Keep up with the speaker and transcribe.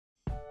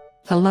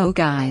Hello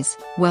guys,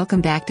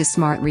 welcome back to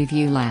Smart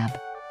Review Lab.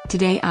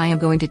 Today I am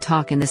going to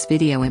talk in this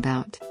video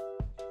about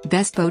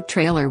best boat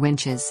trailer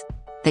winches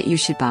that you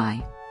should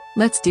buy.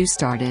 Let's do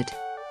started.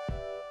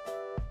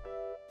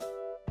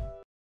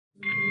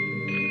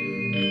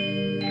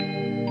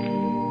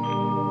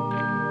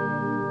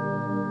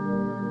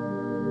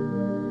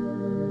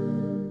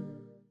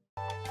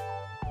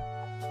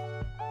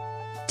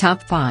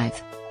 Top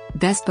 5.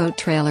 Best boat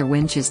trailer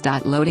winches.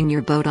 Loading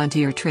your boat onto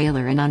your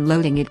trailer and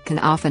unloading it can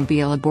often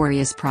be a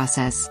laborious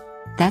process.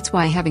 That's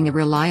why having a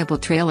reliable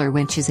trailer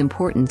winch is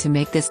important to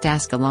make this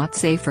task a lot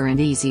safer and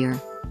easier.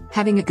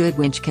 Having a good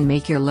winch can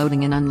make your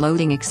loading and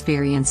unloading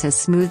experience as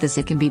smooth as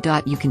it can be.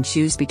 You can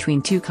choose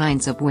between two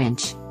kinds of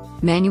winch.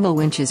 Manual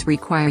winches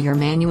require your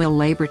manual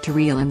labor to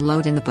reel and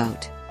load in the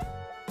boat.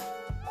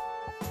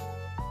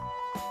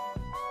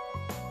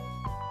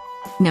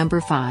 Number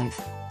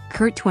 5.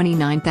 CURT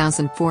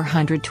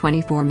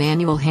 29424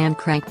 Manual Hand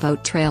Crank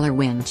Boat Trailer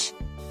Winch.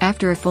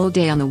 After a full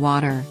day on the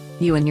water,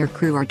 you and your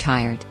crew are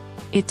tired.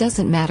 It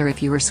doesn't matter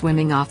if you are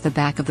swimming off the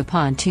back of the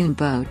pontoon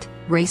boat,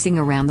 racing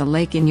around the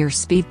lake in your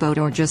speedboat,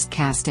 or just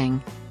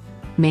casting.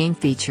 Main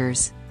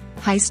features: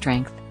 high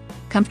strength,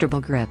 comfortable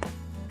grip,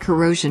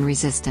 corrosion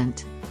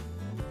resistant.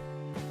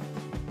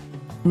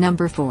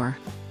 Number 4.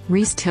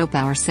 Reese Tow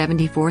Power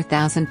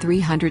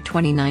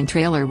 74329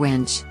 Trailer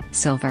Winch,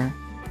 Silver.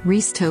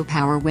 Reese Tow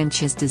Power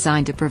Winch is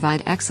designed to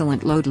provide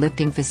excellent load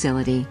lifting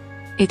facility.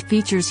 It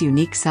features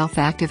unique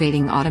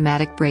self-activating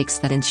automatic brakes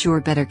that ensure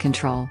better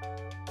control.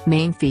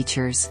 Main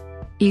features: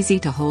 easy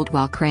to hold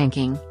while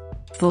cranking,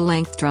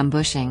 full-length drum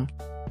bushing,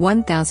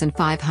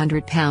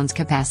 1,500 pounds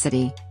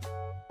capacity.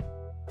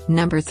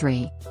 Number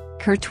 3.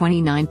 CURT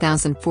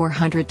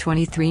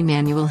 29423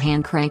 Manual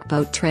Hand Crank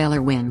Boat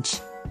Trailer Winch.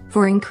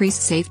 For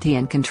increased safety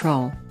and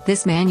control,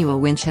 this manual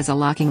winch has a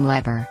locking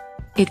lever.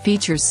 It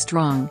features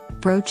strong,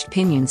 broached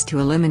pinions to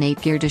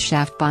eliminate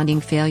gear-to-shaft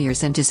bonding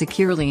failures and to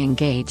securely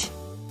engage.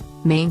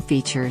 Main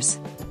features: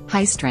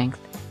 high strength,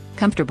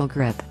 comfortable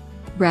grip,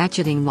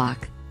 ratcheting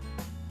lock.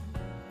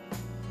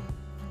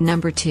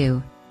 Number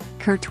 2.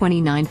 CURT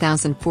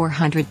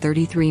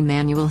 29433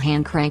 Manual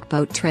Hand Crank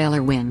Boat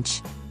Trailer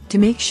Winch. To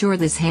make sure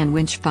this hand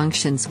winch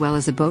functions well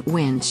as a boat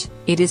winch,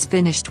 it is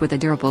finished with a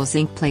durable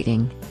zinc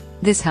plating.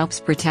 This helps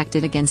protect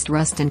it against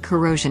rust and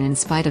corrosion in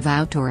spite of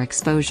outdoor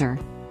exposure.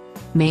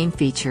 Main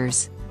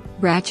features: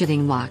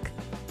 ratcheting lock,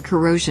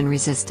 corrosion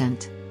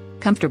resistant,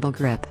 comfortable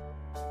grip.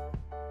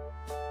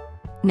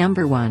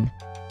 Number 1.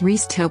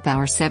 Reese Tow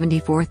Power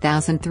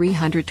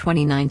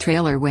 74329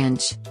 Trailer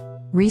Winch.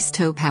 Reese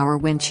Tow Power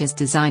Winch is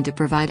designed to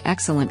provide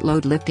excellent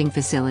load lifting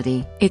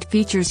facility. It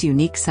features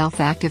unique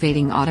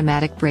self-activating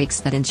automatic brakes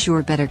that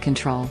ensure better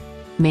control.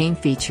 Main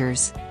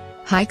features: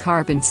 high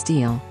carbon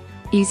steel,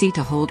 easy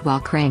to hold while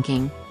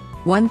cranking,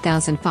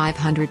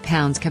 1,500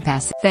 pounds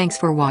capacity. Thanks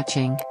for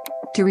watching.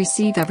 To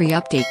receive every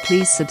update,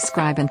 please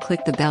subscribe and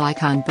click the bell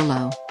icon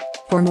below.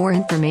 For more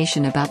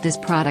information about this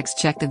products,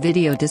 check the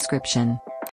video description.